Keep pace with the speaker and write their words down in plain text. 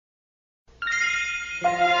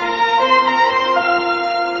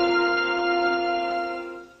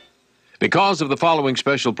Because of the following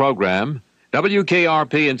special program,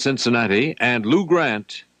 WKRP in Cincinnati and Lou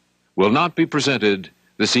Grant will not be presented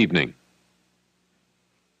this evening.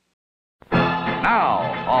 Now,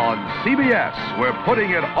 on CBS, we're putting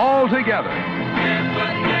it all together.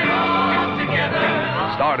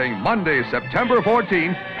 Starting Monday, September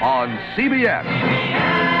 14th on CBS.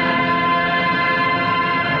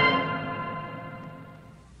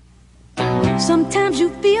 Sometimes you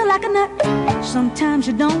feel like a nut, sometimes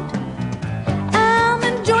you don't.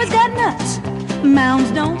 Almond Joy's got nuts,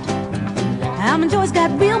 Mounds don't. Almond Joy's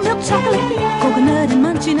got real milk chocolate, coconut and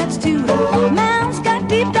munchy nuts too. Mounds got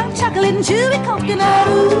deep dark chocolate and chewy coconut.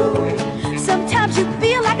 Ooh. Sometimes you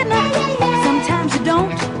feel like a nut, sometimes you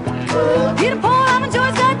don't. Peter Paul, Almond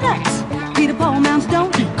Joy's got nuts, Peter Paul, Mounds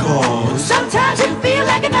don't. Because sometimes you feel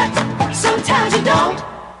like a nut, sometimes you don't.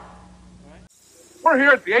 We're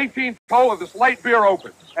here at the 18th hole of this Lite Beer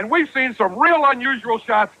Open, and we've seen some real unusual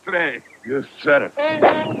shots today. You said it. Hey,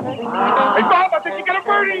 Bob, I think you got a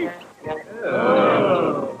birdie.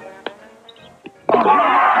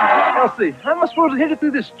 Elsie, how am I supposed to hit it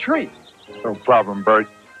through this tree? No problem, Bert.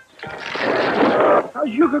 How's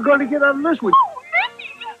Yuka going to get out of this one?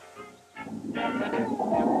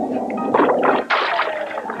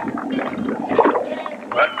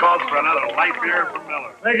 That calls for another light beer from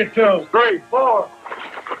Miller. Make it 2, 3, 4.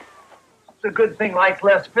 It's a good thing Lite's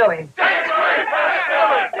less filling. Back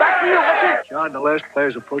to you, Ricky. John, the last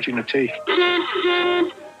player's approaching the tee.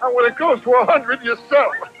 And when it goes to 100, you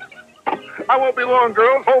sell. I won't be long,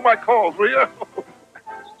 girls. Hold my calls, will you?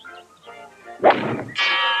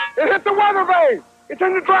 It hit the weather vane. It's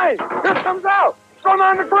in the drain. Here it comes out. It's going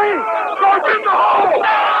on the green. Goes in the hole.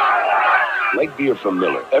 Light beer from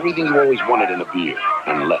Miller. Everything you always wanted in a beer,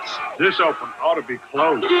 and less. This Open ought to be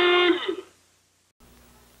closed.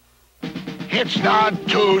 It's not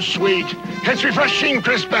too sweet. It's refreshing,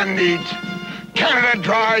 crisp, and neat. Canada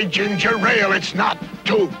Dry Ginger Ale. It's not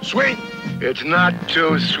too sweet. It's not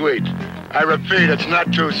too sweet. I repeat, it's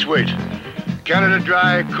not too sweet. Canada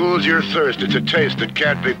Dry cools your thirst. It's a taste that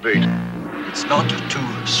can't be beat. It's not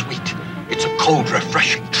too sweet. It's a cold,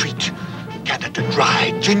 refreshing treat. Canada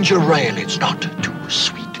Dry Ginger Ale. It's not too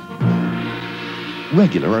sweet.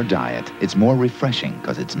 Regular or diet, it's more refreshing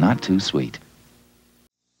because it's not too sweet.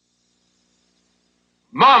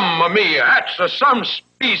 Mamma mia, that's a some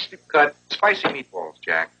beast. Cut spicy meatballs,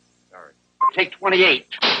 Jack. Sorry. Take 28.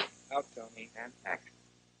 Out, Tony, and action.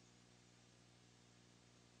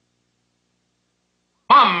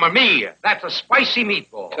 Mamma mia, that's a spicy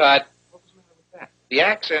meatball. Cut. What was the matter with that? The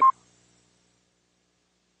accent.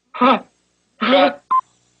 Huh. Cut.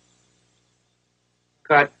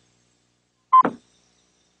 Cut.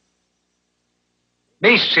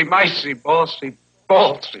 Micey, micey, bossy,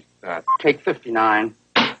 ballsy. Cut. Take 59.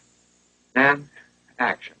 And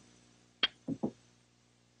action.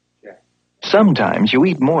 Sometimes you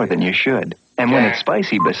eat more than you should. And when it's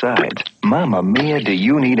spicy besides, Mamma Mia, do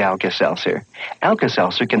you need Alka-Seltzer?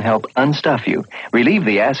 Alka-Seltzer can help unstuff you, relieve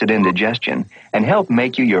the acid indigestion, and help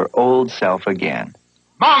make you your old self again.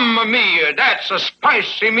 Mamma mia, that's a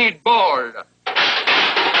spicy meatball.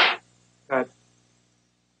 Cut.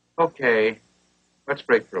 Okay, let's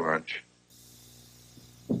break for lunch.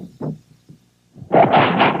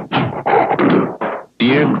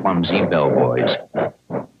 Dear clumsy bellboys,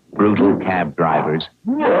 brutal cab drivers,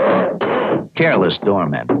 careless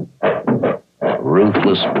doormen,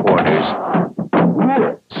 ruthless porters,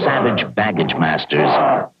 savage baggage masters,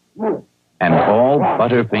 and all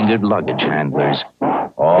butter-fingered luggage handlers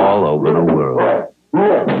all over the world.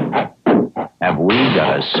 Have we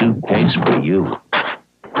got a suitcase for you?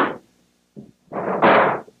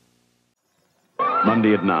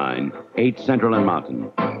 Monday at 9, 8 Central and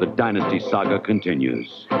Mountain. The Dynasty saga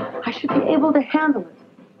continues. I should be able to handle it.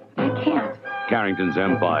 I can't. Carrington's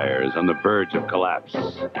empire is on the verge of collapse.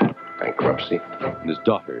 Bankruptcy. And his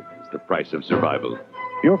daughter is the price of survival.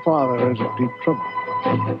 Your father is in deep trouble.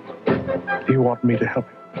 You want me to help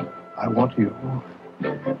him. I want you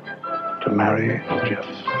to marry Jeff.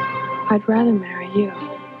 I'd rather marry you.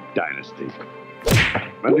 Dynasty.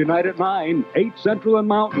 Monday night at 9, 8 Central and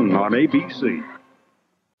Mountain on ABC.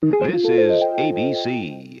 This is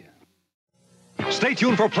ABC. Stay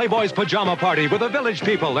tuned for Playboy's Pajama Party with the Village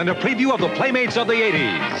People and a preview of the Playmates of the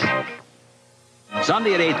 80s.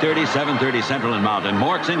 Sunday at 8:30, 7:30 Central and Mountain.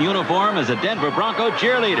 Mork's in uniform as a Denver Bronco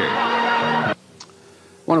cheerleader. I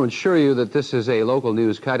want to assure you that this is a local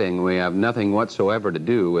news cutting. We have nothing whatsoever to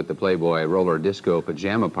do with the Playboy roller disco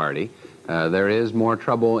pajama party. There is more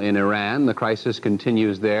trouble in Iran. The crisis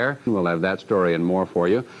continues there. We'll have that story and more for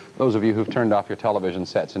you. Those of you who've turned off your television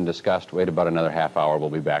sets in disgust, wait about another half hour. We'll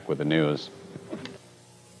be back with the news.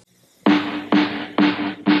 Who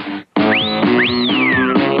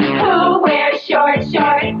wears short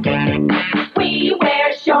shorts? We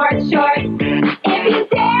wear short shorts. If you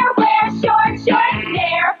dare wear short shorts,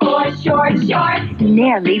 Nair for short shorts.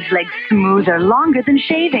 Nair leaves legs smoother, longer than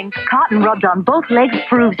shaving. Cotton rubbed on both legs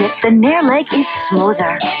proves it. The Nair leg is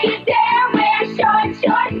smoother. If you dare wear short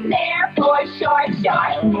shorts, Nair for short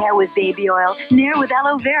shorts. Nair with baby oil, Nair with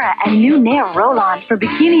aloe vera, and new Nair roll-on for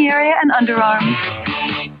bikini area and underarms.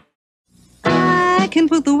 I can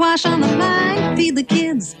put the wash on the line, feed the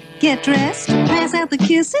kids, get dressed, pass out the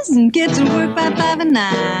kisses, and get to work by 5 and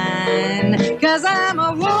 9. 'Cause I'm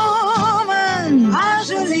a woman,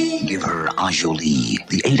 Enjoji. Give her Enjoji,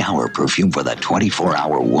 the 8-hour perfume for the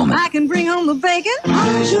 24-hour woman. I can bring home the bacon,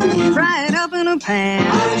 Enjoji. Fry it up in a pan,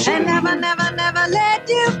 Enjoji. And never, never, never let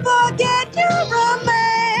you forget your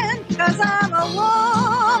man. 'Cause I'm a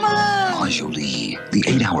woman. Enjoji, the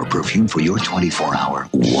 8-hour perfume for your 24-hour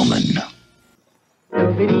woman.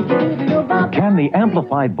 Can the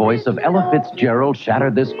amplified voice of Ella Fitzgerald shatter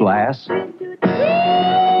this glass?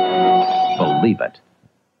 Believe it.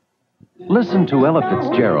 Listen to Ella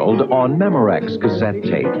Fitzgerald on Memorex cassette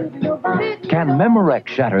tape. Can Memorex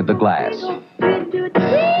shatter the glass?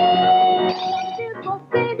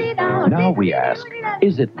 Now we ask,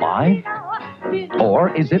 is it live?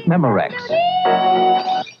 Or is it Memorex?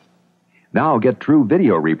 Now get true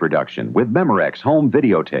video reproduction with Memorex home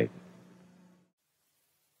videotape.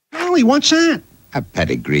 Golly, what's that? A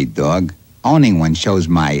pedigreed dog. Owning one shows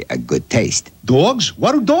my good taste. Dogs?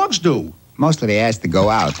 What do dogs do? Mostly they ask to go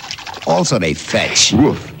out. Also, they fetch.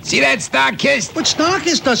 Woof. See that, Star-Kist? But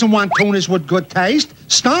Star-Kist doesn't want tunas with good taste.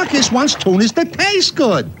 Star-Kist wants tunas that taste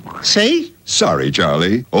good. See? Sorry,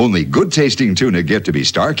 Charlie. Only good-tasting tuna get to be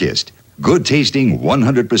Star-Kist. Good-tasting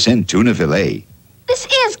 100% tuna fillet. This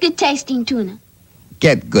is good-tasting tuna.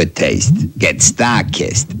 Get good taste. Get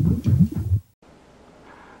Star-Kist.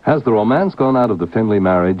 Has the romance gone out of the Finley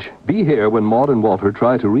marriage? Be here when Maude and Walter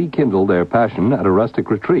try to rekindle their passion at a rustic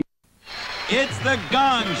retreat. It's the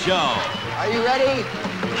Gong Show. Are you ready?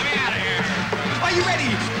 Let me out of here. Are you ready?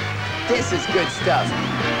 This is good stuff.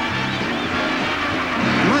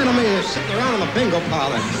 Reminded me of sitting around in the bingo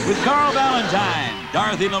parlor. With Carl Valentine,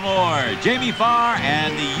 Dorothy Lamour, Jamie Farr,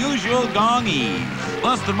 and the usual Gongies.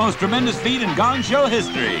 Plus the most tremendous feat in Gong Show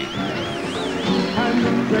history.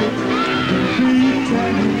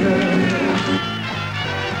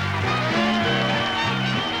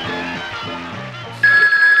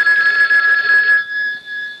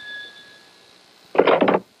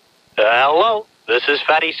 Hello, this is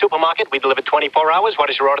Fatty Supermarket. We deliver 24 hours. What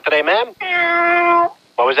is your order today, ma'am?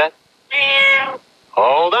 What was that?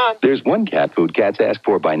 Hold on. There's one cat food cats ask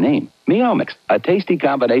for by name. Meow Mix, a tasty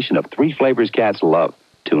combination of 3 flavors cats love.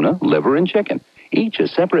 Tuna, liver, and chicken. Each a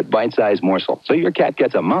separate bite-sized morsel, so your cat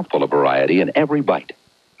gets a mouthful of variety in every bite.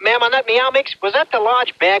 Ma'am, on that Meow Mix, was that the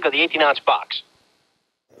large bag or the 18-ounce box?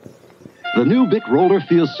 The new Bic Roller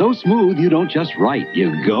feels so smooth you don't just write,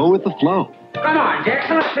 you go with the flow. Come on,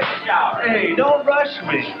 Jackson, let's take a shower. Hey, don't rush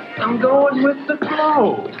me. I'm going with the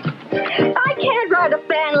flow. I can't write a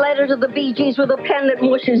fan letter to the Bee Gees with a pen that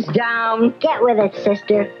mushes down. Get with it,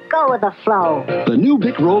 sister. Go with the flow. The new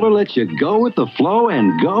Bic Roller lets you go with the flow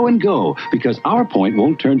and go, because our point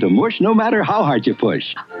won't turn to mush no matter how hard you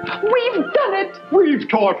push. We've done it. We've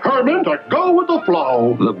taught Herman to go with the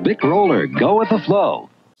flow. The Bic Roller, go with the flow.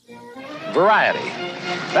 Variety.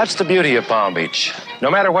 That's the beauty of Palm Beach. No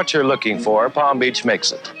matter what you're looking for, Palm Beach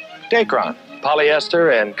makes it. Dacron,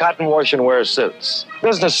 polyester and cotton wash and wear suits.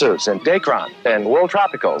 Business suits in Dacron and wool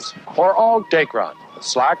tropicals. Or all Dacron.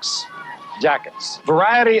 Slacks, jackets,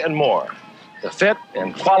 variety and more. The fit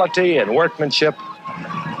and quality and workmanship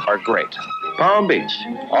are great. Palm Beach.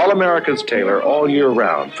 All Americans tailor all year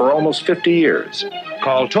round for almost 50 years.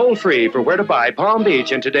 Call toll-free for where to buy Palm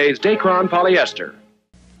Beach in today's Dacron polyester.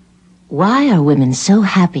 Why are women so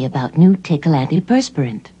happy about new Tickle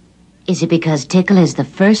antiperspirant? Is it because Tickle is the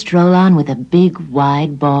first roll-on with a big,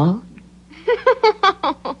 wide ball?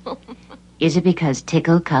 Is it because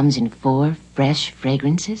Tickle comes in 4 fresh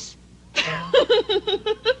fragrances?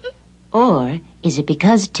 Or is it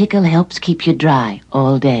because Tickle helps keep you dry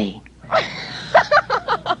all day?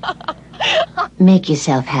 Make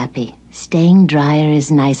yourself happy. Staying drier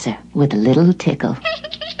is nicer with a little Tickle.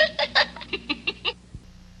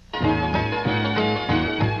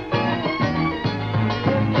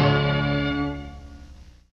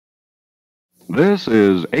 This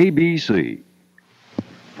is ABC.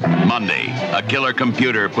 Monday, a killer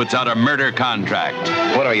computer puts out a murder contract.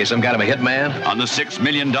 What are you, some kind of a hitman? On the $6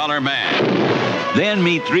 million man. Then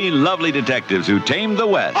meet three lovely detectives who tamed the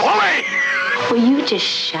West. Will you just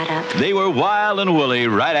shut up? They were wild and woolly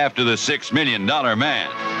right after the $6 million man.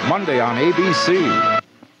 Monday on ABC.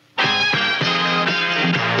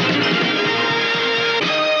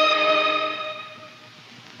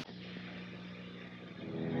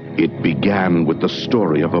 It began with the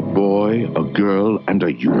story of a boy, a girl, and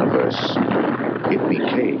a universe. It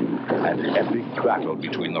became an epic battle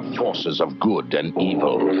between the forces of good and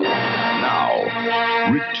evil.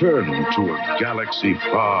 Now, return to a galaxy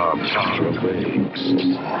far, far away.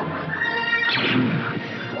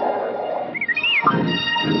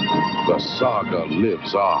 The saga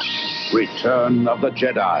lives on. Return of the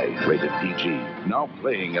Jedi, rated PG. Now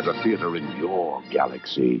playing at a theater in your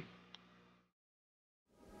galaxy.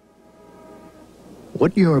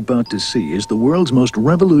 What you're about to see is the world's most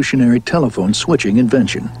revolutionary telephone switching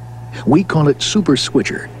invention. We call it Super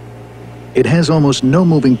Switcher. It has almost no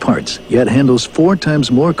moving parts, yet handles 4 times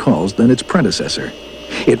more calls than its predecessor.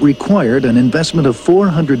 It required an investment of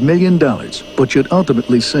 $400 million, but should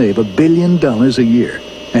ultimately save $1 billion a year.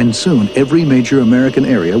 And soon, every major American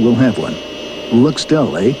area will have one. Looks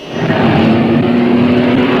dull, eh?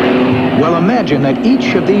 Well, imagine that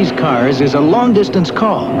each of these cars is a long-distance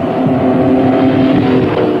call.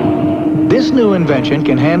 This new invention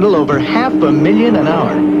can handle over 500,000 an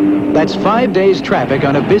hour. That's 5 days' traffic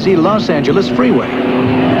on a busy Los Angeles freeway.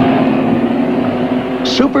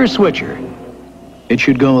 Super Switcher. It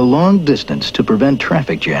should go a long distance to prevent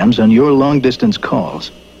traffic jams on your long-distance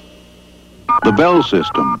calls. The Bell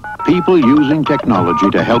System. People using technology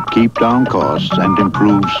to help keep down costs and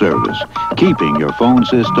improve service. Keeping your phone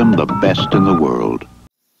system the best in the world.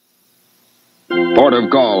 Port of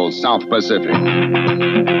Call, South Pacific.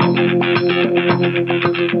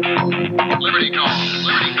 Liberty call,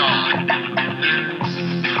 Liberty call.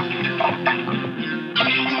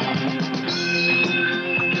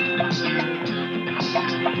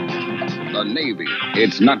 The Navy.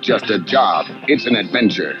 It's not just a job, it's an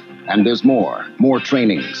adventure. And there's more. More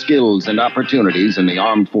training, skills, and opportunities in the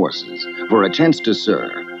armed forces. For a chance to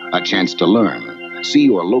serve, a chance to learn. See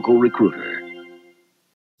your local recruiter.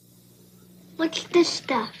 What's this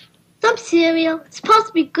stuff? Some cereal. It's supposed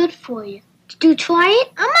to be good for you. Did you try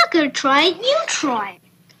it? I'm not going to try it. You try it.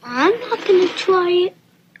 I'm not going to try it.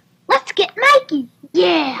 Let's get Mikey.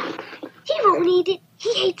 Yeah. He won't eat it.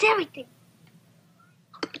 He hates everything.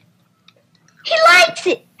 He likes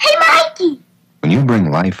it. Hey, Mikey. When you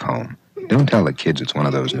bring life home, don't tell the kids it's one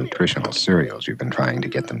of those nutritional cereals you've been trying to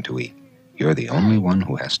get them to eat. You're the only one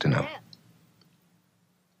who has to know.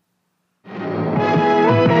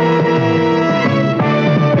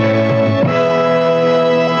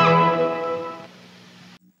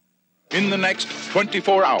 In the next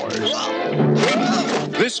 24 hours,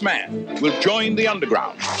 this man will join the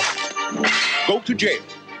underground, go to jail,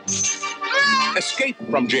 escape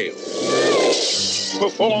from jail,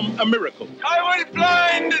 perform a miracle. I was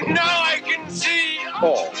blind, now I can see.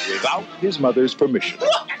 All without his mother's permission.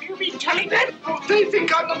 What have you been telling them? They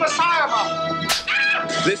think I'm the Messiah, Mom.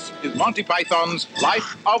 This is Monty Python's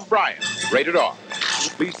Life of Brian, rated R.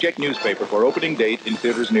 Please check newspaper for opening date in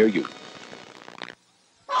theaters near you.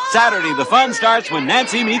 Saturday, the fun starts when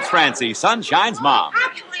Nancy meets Francie, Sunshine's mom.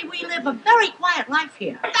 Actually, we live a very quiet life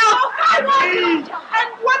here. Oh, I won't.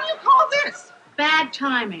 And what do you call this? Bad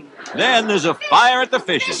timing. Then there's a fire at the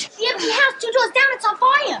fishes. The empty house 2 doors down, it's on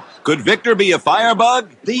fire. Could Victor be a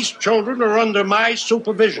firebug? These children are under my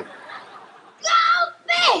supervision.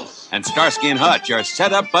 Go fish! And Starsky and Hutch are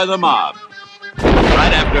set up by the mob.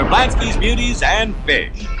 Right after Blansky's Beauties and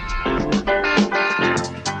Fish.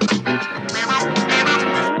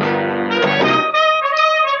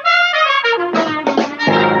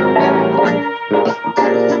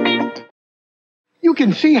 You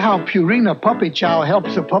can see how Purina Puppy Chow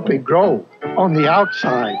helps a puppy grow on the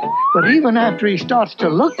outside. But even after he starts to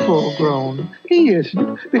look full grown, he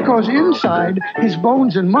isn't, because inside his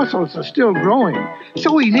bones and muscles are still growing.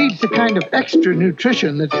 So he needs the kind of extra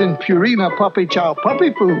nutrition that's in Purina Puppy Chow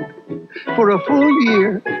puppy food for a full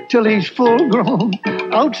year till he's full grown,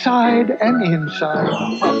 outside and inside.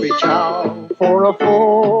 Puppy Chow for a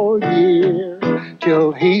full year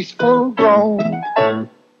till he's full grown.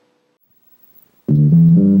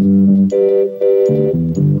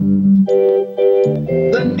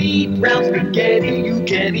 The meat round spaghetti you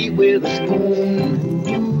can eat with a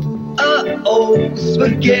spoon. Uh-oh,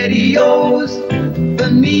 SpaghettiOs. The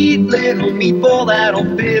neat little meatball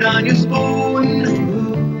that'll fit on your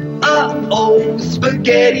spoon. Uh-oh,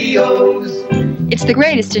 SpaghettiOs. It's the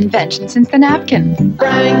greatest invention since the napkin.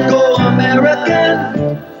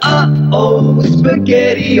 Franco-American. Uh-oh,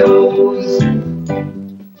 SpaghettiOs.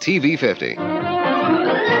 TV 50.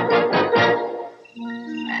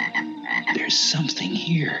 There's something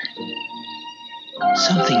here.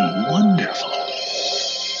 Something wonderful.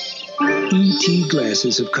 E.T.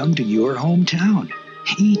 glasses have come to your hometown.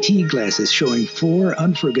 E.T. glasses showing 4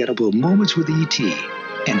 unforgettable moments with E.T.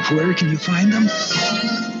 And where can you find them?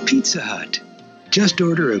 Pizza Hut. Just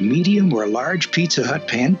order a medium or large Pizza Hut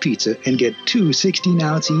pan pizza and get 2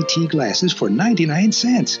 16-ounce E.T. glasses for 99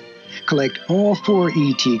 cents. Collect all 4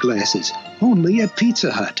 E.T. glasses, only at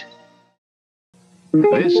Pizza Hut.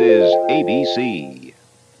 This is ABC.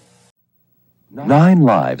 9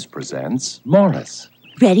 Lives presents Morris.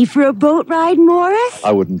 Ready for a boat ride, Morris?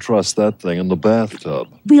 I wouldn't trust that thing in the bathtub.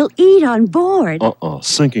 We'll eat on board.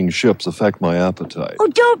 Sinking ships affect my appetite. Oh,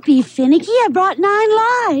 don't be finicky. I brought 9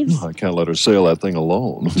 lives. I can't let her sail that thing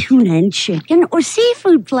alone. Tuna and chicken or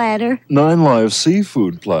seafood platter. 9 Lives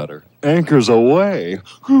seafood platter. Anchors away.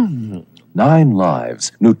 9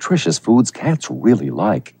 Lives. Nutritious foods cats really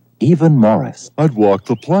like. Even Morris. I'd walk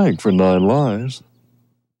the plank for 9 Lives.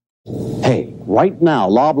 Hey, right now,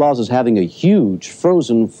 Loblaws is having a huge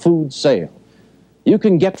frozen food sale. You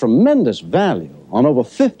can get tremendous value on over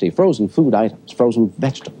 50 frozen food items, frozen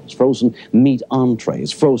vegetables, frozen meat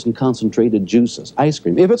entrees, frozen concentrated juices, ice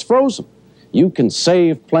cream. If it's frozen, you can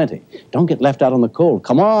save plenty. Don't get left out on the cold.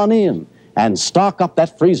 Come on in and stock up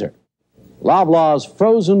that freezer. Loblaws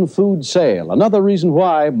frozen food sale. Another reason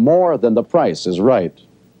why more than the price is right.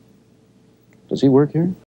 Does he work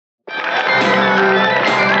here?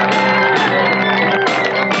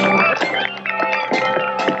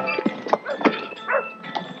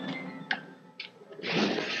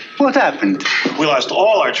 What happened? We lost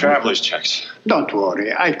all our traveler's checks. Don't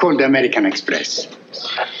worry. I called the American Express.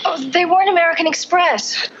 Oh, they weren't American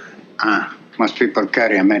Express. Most people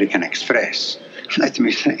carry American Express. Let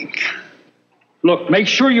me think. Look, make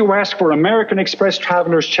sure you ask for American Express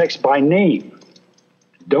traveler's checks by name.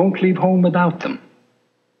 Don't leave home without them.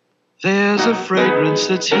 There's a fragrance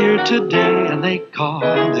that's here today, and they call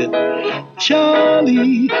it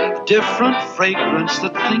Charlie. Different fragrance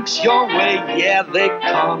that thinks your way, yeah, they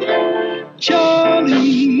call it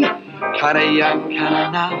Charlie. Kinda young, kinda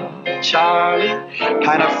now, Charlie.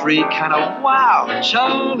 Kinda free, kinda wow,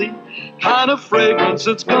 Charlie. Kinda fragrance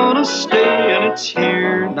that's gonna stay, and it's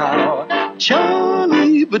here now,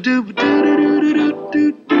 Charlie.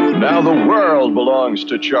 Now the world belongs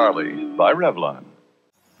to Charlie by Revlon.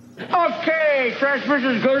 Okay,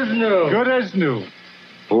 transmission's good as new. Good as new.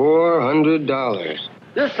 $400.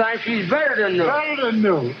 This time she's better than new. Better than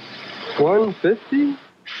new. $150?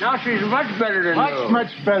 Now she's much better than new.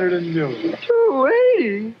 Much better than new.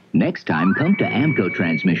 $280? Next time, come to Amco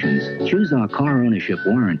Transmissions. Choose our car ownership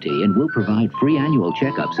warranty, and we'll provide free annual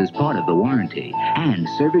checkups as part of the warranty. And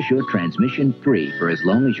service your transmission free for as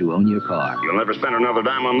long as you own your car. You'll never spend another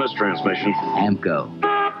dime on this transmission. Amco.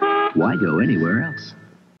 Why go anywhere else?